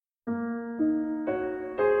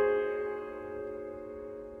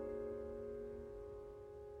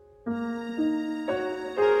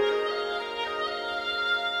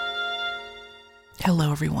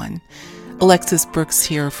Hello, everyone. Alexis Brooks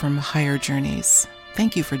here from Higher Journeys.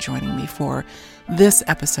 Thank you for joining me for this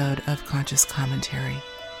episode of Conscious Commentary.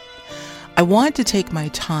 I want to take my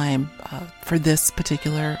time for this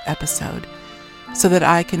particular episode so that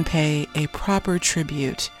I can pay a proper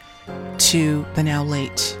tribute to the now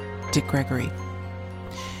late Dick Gregory.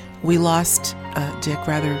 We lost Dick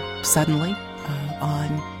rather suddenly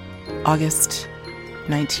on August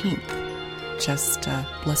 19th, just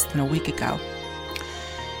less than a week ago.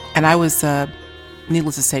 And I was,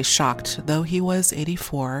 needless to say, shocked. Though he was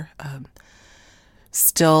 84,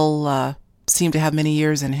 still seemed to have many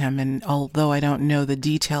years in him. And although I don't know the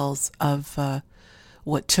details of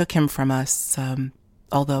what took him from us,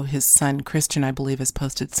 although his son Christian, I believe, has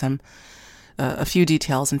posted a few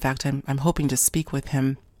details. In fact, I'm hoping to speak with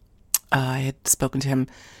him. I had spoken to him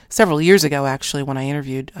several years ago, actually, when I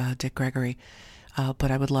interviewed Dick Gregory.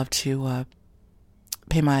 But I would love to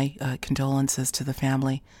pay my condolences to the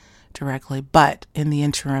family directly. But in the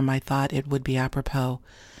interim, I thought it would be apropos,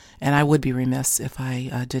 and I would be remiss if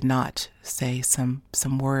I did not say some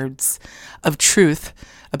words of truth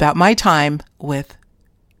about my time with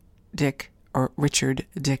Richard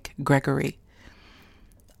Dick Gregory.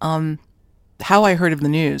 How I heard of the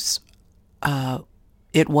news,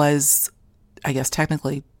 it was, I guess,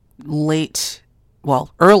 technically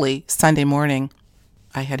early Sunday morning.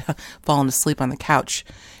 I had fallen asleep on the couch,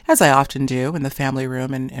 as I often do, in the family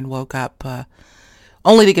room, and woke up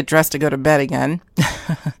only to get dressed to go to bed again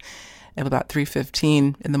at about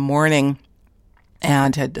 3:15 in the morning,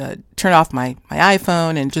 and had turned off my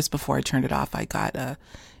iPhone. And just before I turned it off, I got,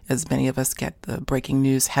 as many of us get, the breaking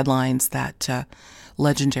news headlines that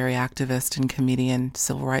legendary activist and comedian,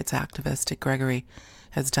 civil rights activist Dick Gregory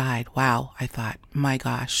has died. Wow, I thought, my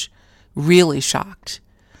gosh, really shocked.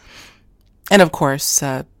 And of course,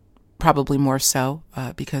 probably more so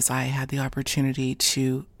because I had the opportunity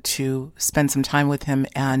to spend some time with him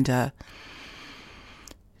and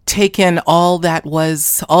take in all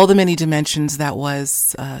the many dimensions that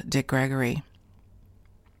was Dick Gregory.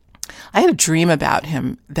 I had a dream about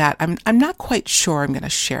him that I'm not quite sure I'm going to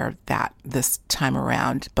share that this time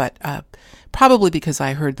around, but probably because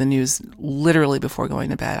I heard the news literally before going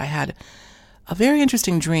to bed. I had a very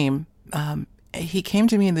interesting dream. He came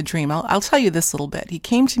to me in the dream. I'll tell you this little bit. He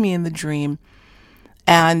came to me in the dream,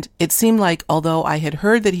 and it seemed like, although I had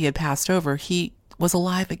heard that he had passed over, he was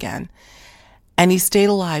alive again. And he stayed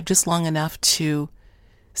alive just long enough to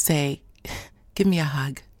say, give me a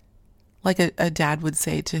hug. Like a dad would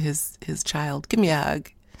say to his child, give me a hug,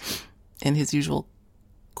 in his usual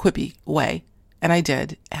quippy way. And I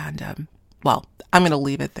did. And, I'm going to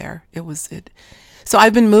leave it there. It was it. So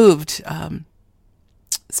I've been moved.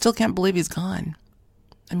 Still can't believe he's gone.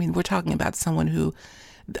 I mean, we're talking about someone who,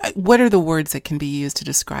 what are the words that can be used to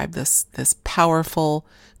describe this powerful,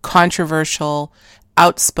 controversial,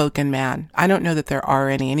 outspoken man? I don't know that there are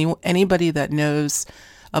anybody that knows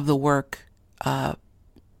of the work of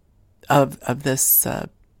this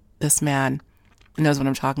man knows what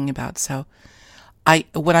I'm talking about. So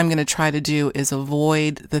what I'm going to try to do is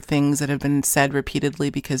avoid the things that have been said repeatedly,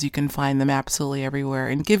 because you can find them absolutely everywhere,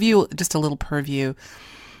 and give you just a little purview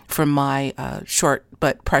from my short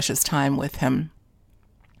but precious time with him.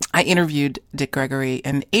 I interviewed Dick Gregory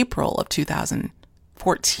in April of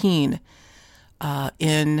 2014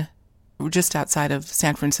 in just outside of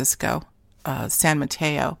San Francisco, San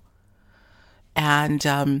Mateo. And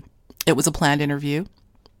it was a planned interview.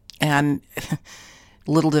 And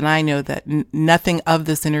little did I know that nothing of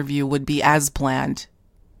this interview would be as planned.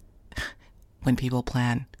 When people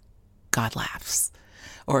plan, God laughs.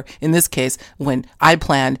 Or in this case, when I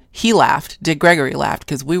planned, he laughed. Dick Gregory laughed,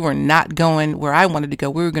 because we were not going where I wanted to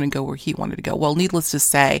go. We were going to go where he wanted to go. Well, needless to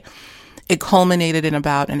say, it culminated in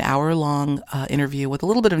about an hour-long interview with a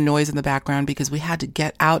little bit of noise in the background, because we had to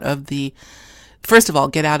get out of the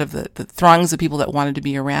throngs of people that wanted to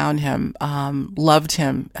be around him, loved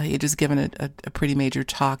him. He had just given a pretty major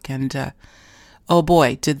talk, and oh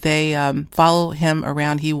boy, did they follow him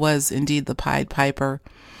around. He was indeed the Pied Piper.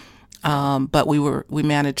 But we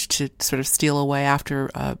managed to sort of steal away after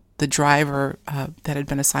the driver that had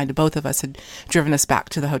been assigned to both of us had driven us back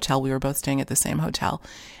to the hotel. We were both staying at the same hotel,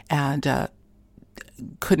 and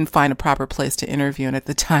couldn't find a proper place to interview. And at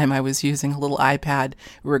the time, I was using a little iPad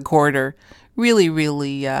recorder, really,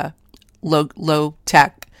 really low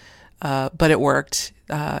tech, but it worked.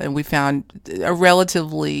 And we found a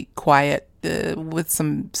relatively quiet, with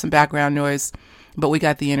some background noise. But we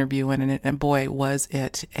got the interview in, and boy, was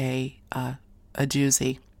it a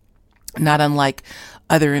doozy. Not unlike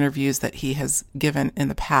other interviews that he has given in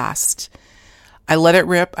the past. I let it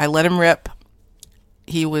rip. I let him rip.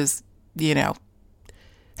 He was,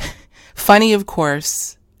 Funny, of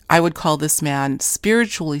course, I would call this man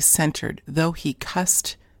spiritually centered, though he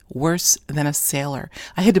cussed worse than a sailor.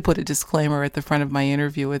 I had to put a disclaimer at the front of my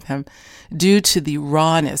interview with him due to the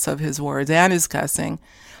rawness of his words and his cussing.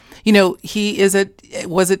 You know,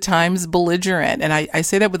 was at times belligerent. And I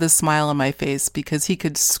say that with a smile on my face because he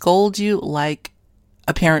could scold you like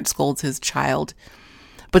a parent scolds his child.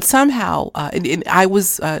 But somehow, and I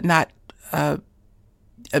was not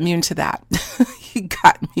immune to that. He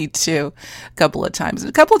got me too a couple of times. And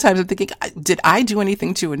a couple of times I'm thinking, did I do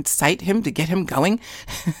anything to incite him, to get him going?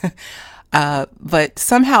 But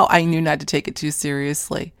somehow I knew not to take it too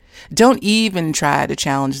seriously. Don't even try to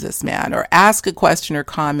challenge this man or ask a question or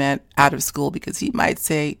comment out of school because he might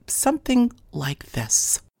say something like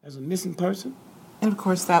this. As a missing person? And of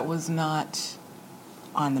course that was not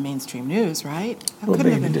on the mainstream news, right? Well,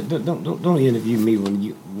 baby, don't interview me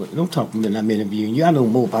don't talk to me when I'm interviewing you. I know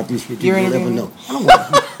more about this shit than you'll ever know. I don't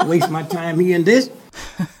want to waste my time hearing this.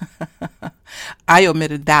 I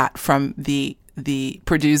omitted that from the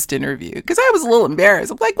produced interview because I was a little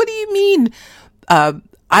embarrassed. I'm like, what do you mean?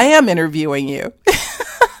 I am interviewing you.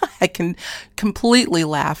 I can completely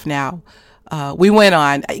laugh now. We went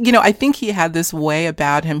on. You know, I think he had this way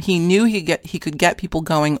about him. He knew he could get people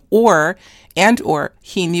going, or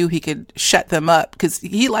he knew he could shut them up because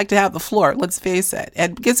he liked to have the floor. Let's face it,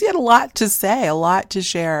 and because he had a lot to say, a lot to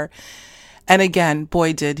share. And again,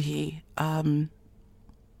 boy, did he.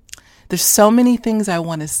 There's so many things I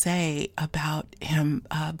want to say about him.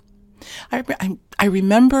 I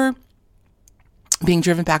remember being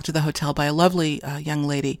driven back to the hotel by a lovely young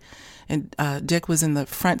lady. And Dick was in the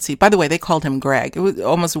front seat. By the way, they called him Greg. It was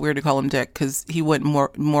almost weird to call him Dick because he went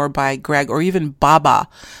more by Greg or even Baba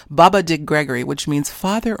Dick Gregory, which means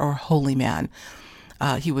father or holy man.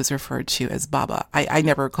 He was referred to as Baba. I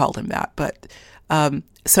never called him that. But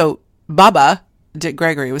so Baba Dick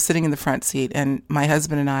Gregory was sitting in the front seat and my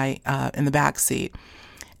husband and I in the back seat.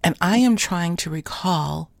 And I am trying to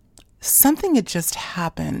recall something had just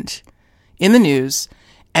happened in the news,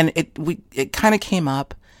 and it kind of came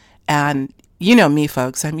up, and you know me,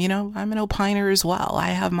 folks, I'm an opiner as well. I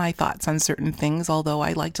have my thoughts on certain things, although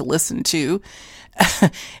I like to listen too.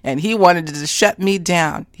 And he wanted to just shut me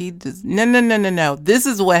down. He just, no. This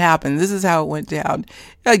is what happened. This is how it went down.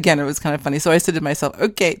 Again, it was kind of funny. So I said to myself,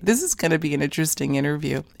 okay, this is going to be an interesting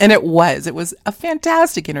interview. And it was. It was a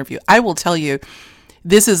fantastic interview. I will tell you,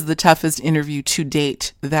 this is the toughest interview to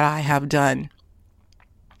date that I have done.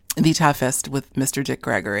 The toughest with Mr. Dick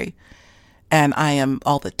Gregory. And I am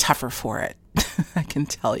all the tougher for it. I can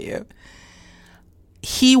tell you.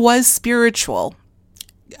 He was spiritual,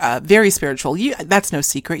 very spiritual. That's no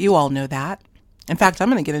secret. You all know that. In fact, I'm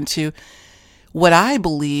going to get into what I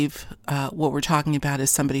believe what we're talking about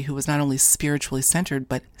is somebody who was not only spiritually centered,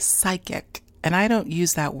 but psychic. And I don't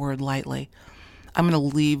use that word lightly. I'm going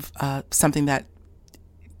to leave something that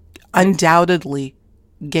undoubtedly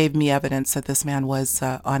gave me evidence that this man was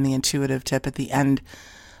on the intuitive tip at the end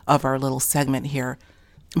of our little segment here.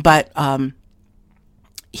 But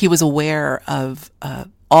he was aware of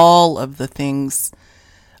all of the things,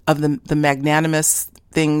 of the magnanimous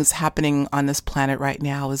things happening on this planet right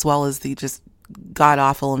now, as well as the just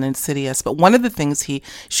god-awful and insidious. But one of the things he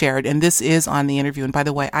shared, and this is on the interview, and by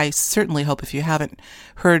the way, I certainly hope if you haven't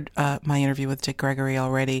heard my interview with Dick Gregory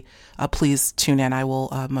already, please tune in. I will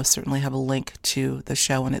most certainly have a link to the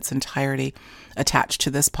show in its entirety attached to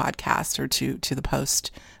this podcast or to the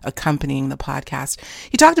post accompanying the podcast.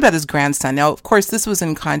 He talked about his grandson. Now, of course, this was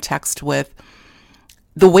in context with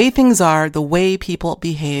the way things are, the way people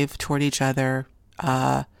behave toward each other.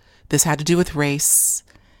 This had to do with race.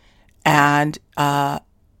 And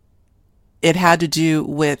it had to do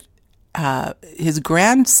with his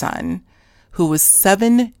grandson, who was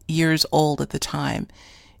 7 years old at the time.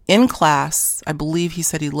 In class, I believe he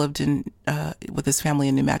said he lived with his family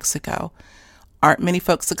in New Mexico. Aren't many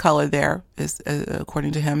folks of color there,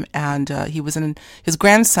 according to him. And his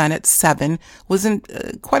grandson at 7 was in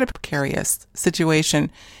quite a precarious situation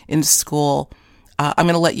in school. I'm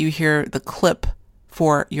going to let you hear the clip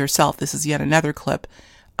for yourself. This is yet another clip.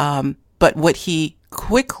 But what he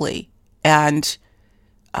quickly and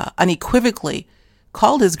unequivocally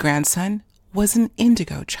called his grandson was an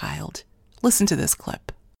indigo child. Listen to this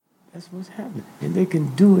clip. That's what's happening. And they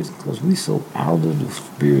can do it because we're so out of the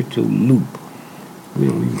spiritual loop. We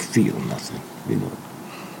don't even feel nothing,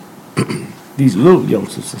 These little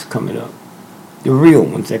youngsters that's coming up, the real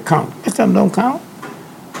ones that count. If some don't count,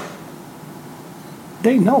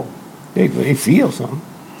 they know. They feel something.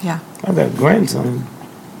 Yeah. I got a grandson,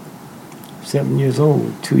 7 years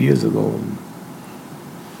old, 2 years ago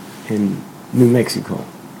in New Mexico.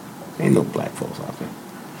 Ain't no black folks out there.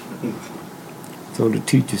 So the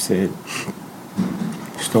teacher said,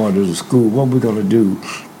 started the school, what we're going to do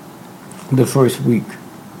the first week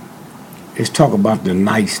is talk about the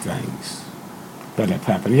nice things that have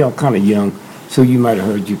happened. Y'all kind of young, so you might have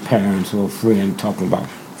heard your parents or a friend talking about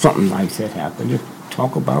something nice that happened. Just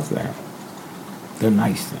talk about that, the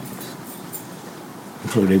nice things.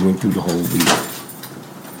 And so they went through the whole week.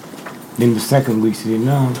 Then the second week said,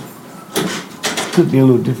 no, it could be a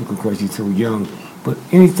little difficult because you're so young, but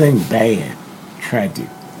anything bad, tragic,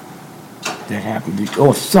 that happened,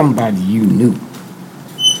 or somebody you knew,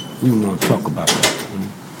 we want to talk about that.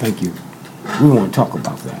 Thank you. We want to talk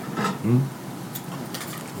about that.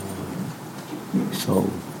 So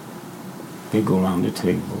they go around the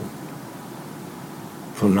table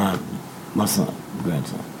from now, my son,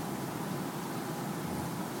 grandson.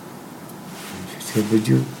 She said, would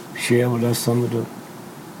you share with us some of the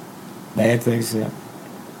bad things that happened?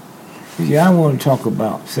 He said, I want to talk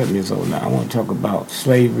about, 7 years old now, I want to talk about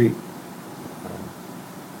slavery,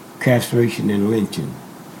 castration, and lynching.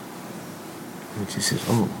 And she says,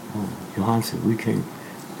 oh, Johan said, we can't,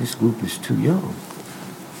 this group is too young.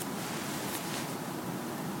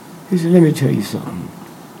 He said, let me tell you something.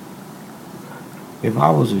 If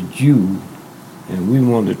I was a Jew and we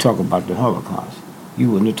wanted to talk about the Holocaust,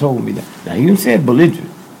 you wouldn't have told me that. Now, you didn't say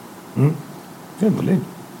belligerent. You said belligerent.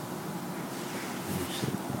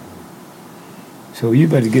 So you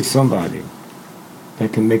better get somebody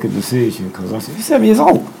that can make a decision, because I said, you're 7 years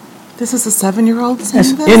old. This is a 7-year-old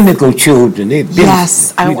saying That's this? indigo children.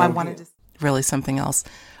 Yes, I wanted to. Really something else.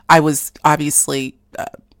 I was obviously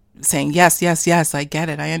saying, yes, I get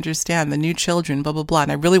it. I understand the new children, blah, blah, blah.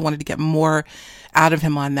 And I really wanted to get more out of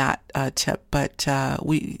him on that tip. But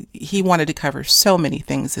he wanted to cover so many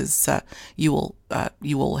things, as you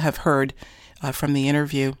will have heard from the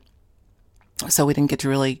interview. So I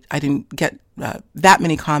didn't get that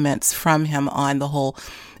many comments from him on the whole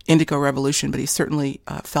Indigo Revolution, but he certainly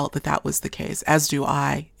felt that was the case, as do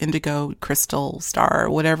I. Indigo, Crystal, Star,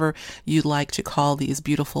 whatever you'd like to call these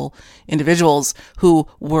beautiful individuals who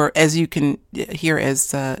were, as you can hear,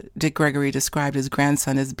 as Dick Gregory described his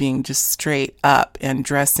grandson as being just straight up and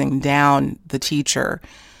dressing down the teacher.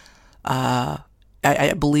 I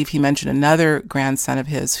believe he mentioned another grandson of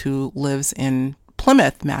his who lives in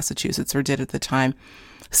Plymouth, Massachusetts, or did at the time.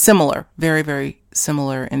 Similar, very, very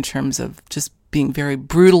similar in terms of just being very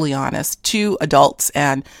brutally honest to adults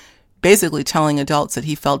and basically telling adults that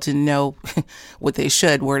he felt didn't know what they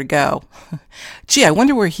should, where to go. Gee, I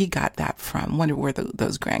wonder where he got that from. Wonder where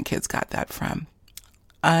those grandkids got that from.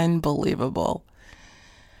 Unbelievable.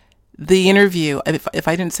 The interview, if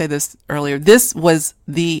I didn't say this earlier, this was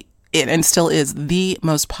and still is the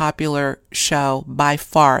most popular show by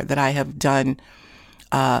far that I have done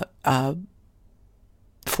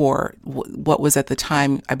for what was at the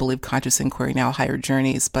time, I believe, Conscious Inquiry, now Higher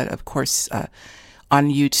Journeys. But of course, on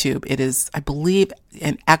YouTube, it is, I believe,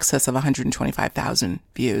 in excess of 125,000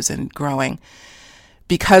 views and growing.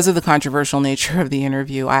 Because of the controversial nature of the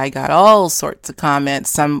interview, I got all sorts of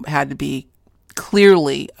comments. Some had to be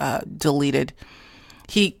clearly deleted.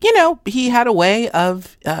 He had a way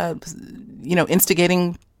of,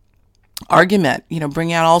 instigating argument,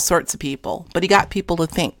 bringing out all sorts of people. But he got people to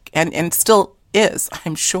think, and still is,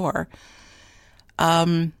 I'm sure.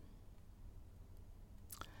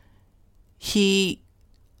 He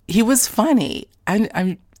was funny.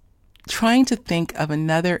 I'm trying to think of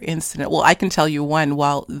another incident. Well, I can tell you one.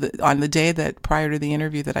 On the day that prior to the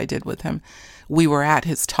interview that I did with him, we were at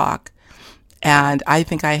his talk, and I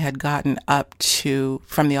think I had gotten up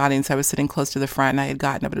from the audience. I was sitting close to the front, and I had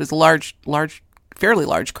gotten up. It was a fairly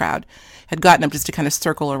large crowd. Had gotten up just to kind of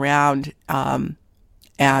circle around and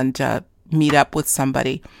meet up with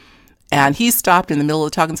somebody. And he stopped in the middle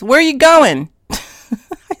of the talk and said, "Where are you going?"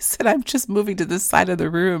 I said, "I'm just moving to this side of the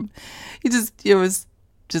room." It was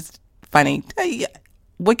just funny.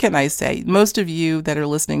 What can I say? Most of you that are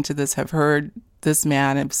listening to this have heard this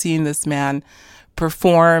man, have seen this man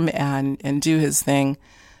perform and do his thing.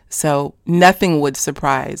 So nothing would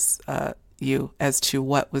surprise you as to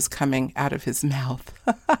what was coming out of his mouth.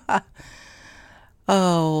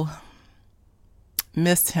 Oh,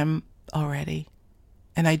 miss him already.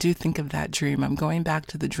 And I do think of that dream. I'm going back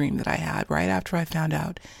to the dream that I had right after I found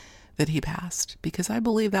out that he passed, because I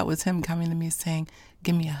believe that was him coming to me saying,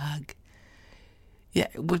 "Give me a hug." Yeah,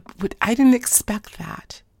 I didn't expect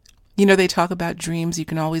that. They talk about dreams. You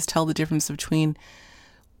can always tell the difference between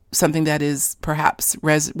something that is perhaps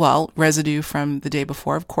residue from the day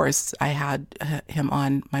before. Of course, I had him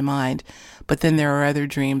on my mind, but then there are other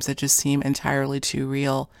dreams that just seem entirely too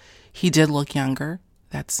real. He did look younger.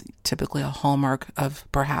 That's typically a hallmark of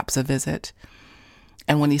perhaps a visit.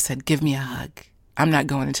 And when he said, give me a hug, I'm not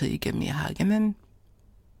going until you give me a hug. And then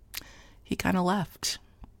he kind of left.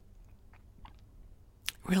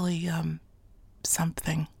 Really,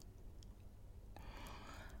 something.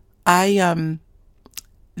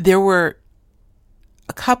 There were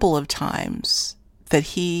a couple of times that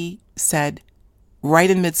he said, right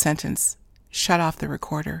in mid-sentence, shut off the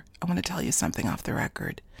recorder. I want to tell you something off the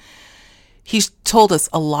record. He's told us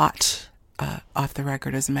a lot off the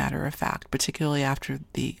record, as a matter of fact, particularly after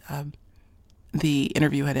the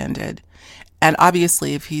interview had ended. And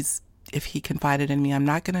obviously, if he confided in me, I'm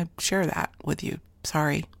not going to share that with you.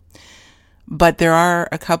 Sorry. But there are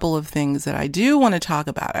a couple of things that I do want to talk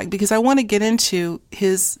about because I want to get into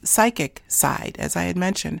his psychic side. As I had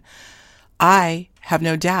mentioned, I have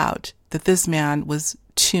no doubt that this man was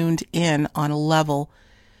tuned in on a level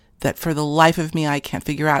that for the life of me, I can't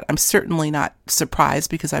figure out. I'm certainly not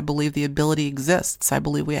surprised because I believe the ability exists. I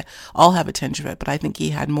believe we all have a tinge of it, but I think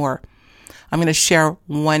he had more. I'm going to share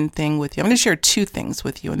one thing with you. I'm going to share two things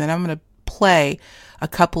with you, and then I'm going to play a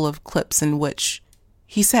couple of clips in which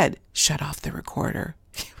he said, shut off the recorder.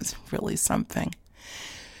 It was really something.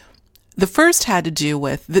 The first had to do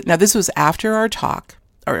with, now this was after our talk,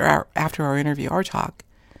 or after our interview, our talk.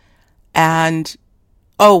 And,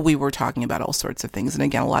 we were talking about all sorts of things. And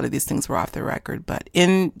again, a lot of these things were off the record. But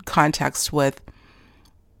in context with,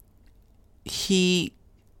 and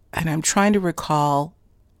I'm trying to recall,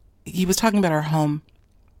 he was talking about our home.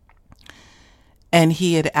 And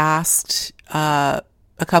he had asked a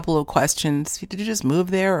couple of questions. Did you just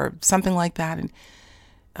move there or something like that? And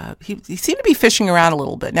he seemed to be fishing around a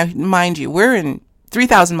little bit. Now, mind you, we're in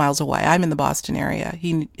 3,000 miles away. I'm in the Boston area.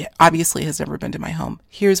 He obviously has never been to my home.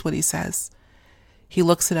 Here's what he says. He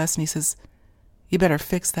looks at us and he says, you better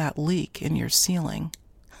fix that leak in your ceiling.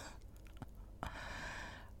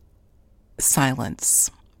 Silence.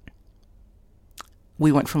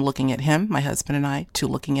 We went from looking at him, my husband and I, to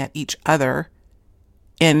looking at each other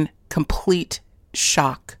in complete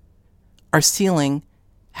shock. Our ceiling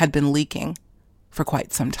had been leaking for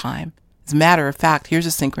quite some time. As a matter of fact, here's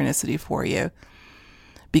a synchronicity for you.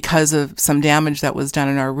 Because of some damage that was done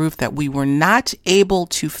in our roof that we were not able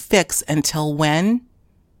to fix until when?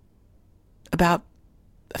 About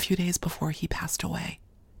a few days before he passed away.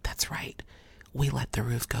 That's right. We let the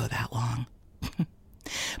roof go that long.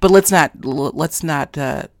 But let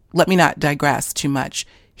me not digress too much.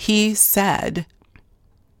 He said,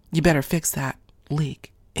 you better fix that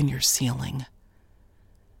leak in your ceiling.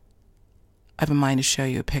 I have a mind to show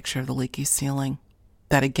you a picture of the leaky ceiling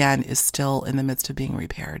that again is still in the midst of being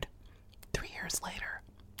repaired 3 years later.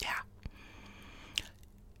 Yeah.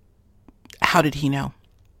 How did he know?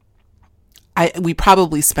 We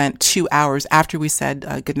probably spent 2 hours after we said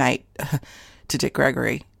goodnight to Dick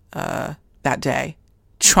Gregory that day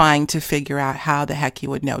trying to figure out how the heck he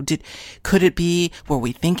would know. Could it be, were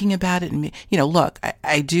we thinking about it? And, look,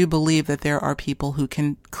 I do believe that there are people who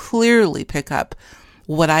can clearly pick up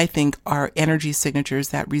what I think are energy signatures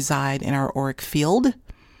that reside in our auric field.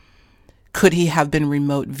 Could he have been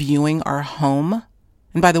remote viewing our home?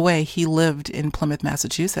 And by the way, he lived in Plymouth,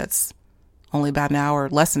 Massachusetts, only about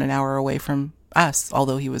less than an hour away from us,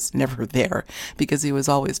 although he was never there because he was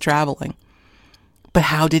always traveling. But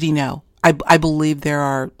how did he know? I believe there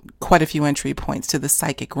are quite a few entry points to the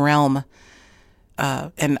psychic realm.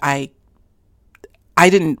 And I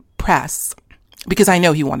didn't press because I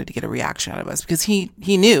know he wanted to get a reaction out of us because he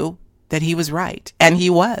knew that he was right. And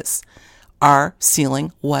he was. Our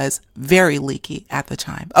ceiling was very leaky at the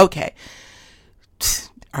time. Okay.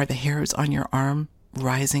 Are the hairs on your arm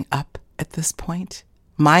rising up at this point?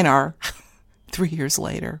 Mine are 3 years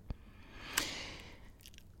later.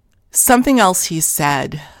 Something else he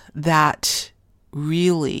said that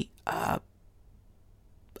really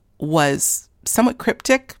was somewhat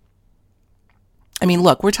cryptic. I mean,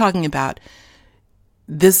 look, we're talking about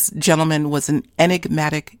this gentleman was an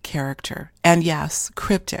enigmatic character, and yes,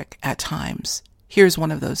 cryptic at times. Here's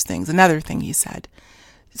one of those things. Another thing he said,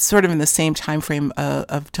 sort of in the same time frame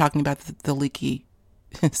of talking about the leaky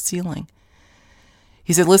ceiling.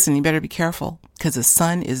 He said, listen, you better be careful because the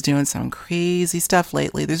sun is doing some crazy stuff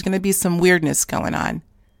lately. There's going to be some weirdness going on.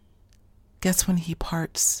 Guess when he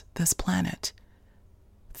parts this planet?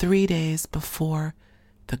 3 days before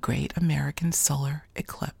the Great American Solar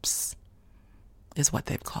Eclipse is what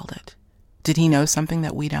they've called it. Did he know something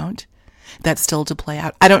that we don't? That's still to play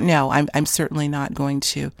out. I don't know. I'm certainly not going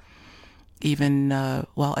to even,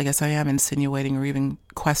 I guess I am insinuating or even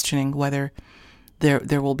questioning whether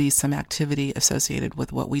there will be some activity associated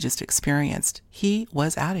with what we just experienced. He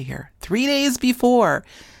was out of here 3 days before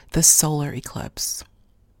the solar eclipse.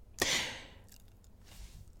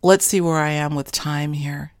 let's see where I am with time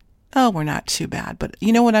here. Oh, we're not too bad. But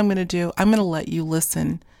you know what I'm going to do? I'm going to let you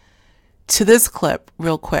listen to this clip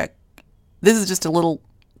real quick. This is just a little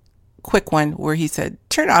quick one where he said,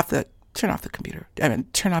 turn off the computer.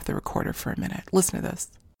 Turn off the recorder for a minute. Listen to this.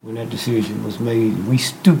 When that decision was made, we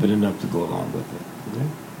stupid enough to go along with it. Okay?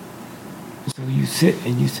 So you sit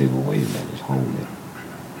and you say, well, wait a minute, hold it.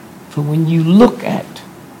 So when you look at,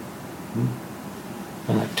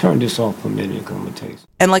 and I turn this off for a minute and come and taste.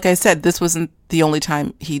 And like I said, this wasn't the only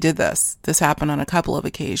time he did this. This happened on a couple of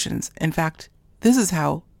occasions. In fact, this is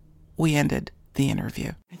how we ended the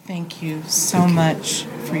interview. Thank you so much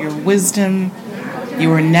for your wisdom.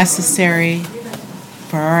 You are necessary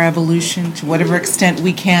for our evolution to whatever extent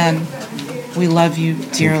we can. We love you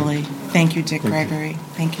dearly. Thank you, Dick Gregory.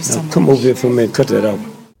 Thank you so much. Come over here for a minute, cut that out.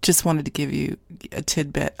 Just wanted to give you a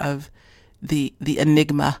tidbit of the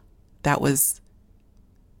enigma that was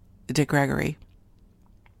Dick Gregory.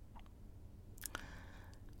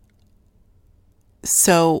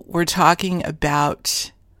 So we're talking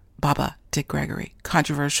about Baba Dick Gregory,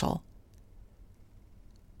 controversial,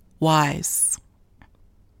 wise,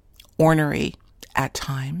 ornery at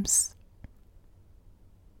times,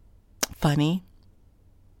 funny,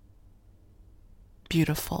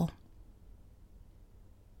 beautiful,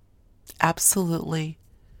 absolutely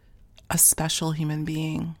a special human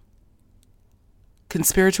being.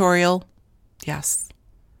 Conspiratorial, yes,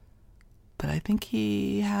 but I think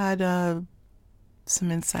he had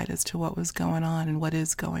some insight as to what was going on and what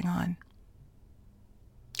is going on.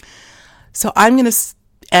 So I'm going to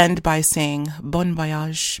end by saying, Bon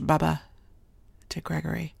voyage, Baba Dick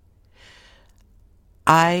Gregory.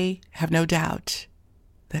 I have no doubt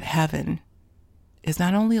that heaven is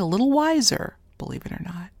not only a little wiser, believe it or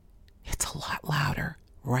not, it's a lot louder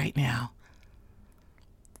right now.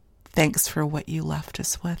 Thanks for what you left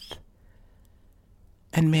us with.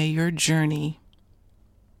 And may your journey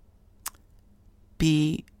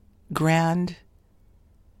be grand,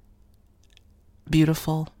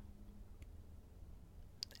 beautiful,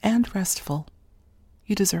 and restful.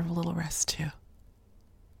 You deserve a little rest too.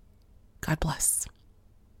 God bless.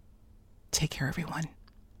 Take care, everyone.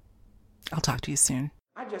 I'll talk to you soon.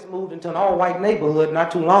 I just moved into an all-white neighborhood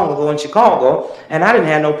not too long ago in Chicago, and I didn't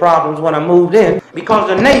have no problems when I moved in because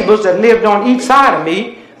the neighbors that lived on each side of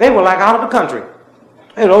me, they were like out of the country.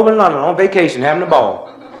 They were over in London on vacation, having a ball.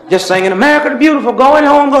 Just singing, America the Beautiful, going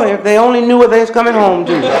home, going. If they only knew what they was coming home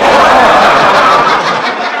to.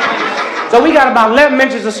 So we got about 11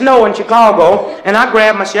 inches of snow in Chicago, and I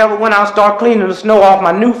grabbed my shovel, went out, started cleaning the snow off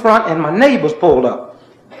my new front, and my neighbors pulled up.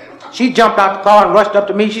 She jumped out the car and rushed up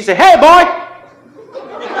to me. She said, hey, boy!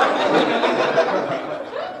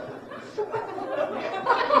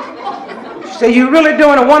 She said, you're really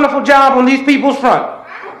doing a wonderful job on these people's front.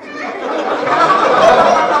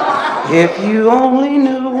 If you only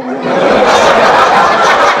knew.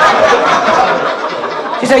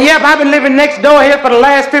 She said, yep, I've been living next door here for the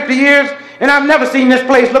last 50 years, and I've never seen this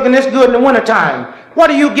place looking this good in the wintertime. What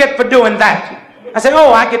do you get for doing that? I said,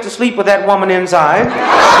 oh, I get to sleep with that woman inside.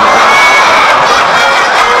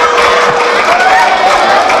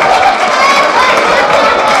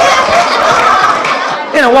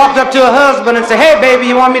 Then I walked up to her husband and said, hey, baby,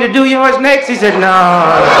 you want me to do yours next? He said,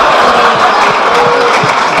 no.